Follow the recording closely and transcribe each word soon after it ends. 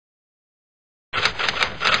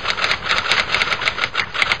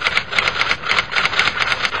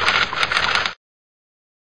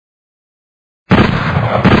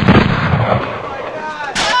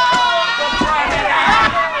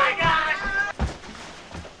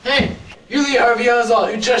be Harvey Oswald,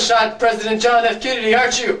 who just shot President John F. Kennedy,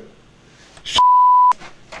 aren't you?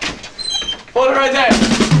 Hold it right there.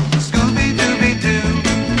 Scooby-Dooby-Doo,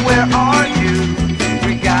 where are you?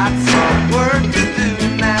 We got some work to do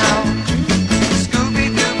now.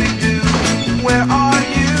 Scooby-Dooby-Doo, where are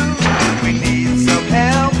you? We need some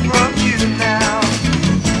help from you now.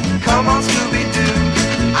 Come on, Scooby-Doo,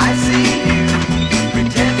 I see you,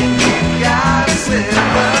 pretending you got a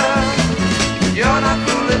silver. You're not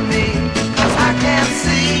fooling me, 'cause I can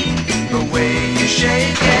see the way you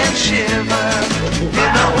shake and shiver. You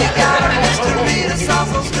know you got a mystery to solve,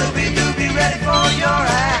 so Scooby-Doo, be ready for your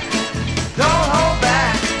act. Don't hold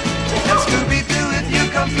back. And Scooby-Doo, if you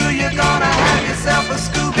come through, you're gonna have yourself a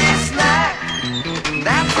Scooby snack.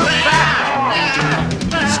 That's a fact.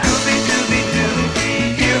 Scooby-Dooby-Doo,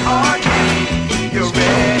 here are you. You're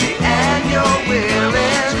ready and you're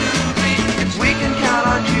willing. If we can count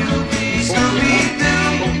on you, Scooby-Doo,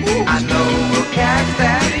 I know we'll catch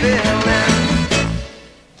that villain.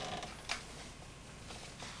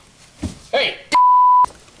 Hey!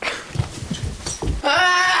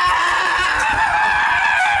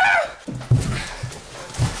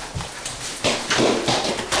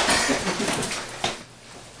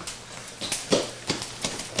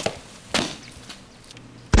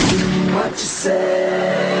 What you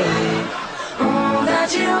say? Oh, that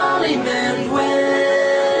you only meant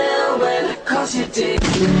well, well, 'cause you did.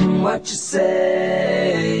 What you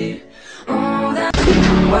say? Oh, that.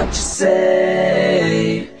 What you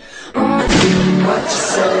say? Oh, what you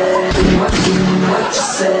say? What you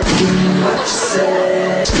say? What you say?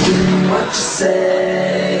 What you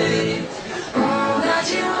say?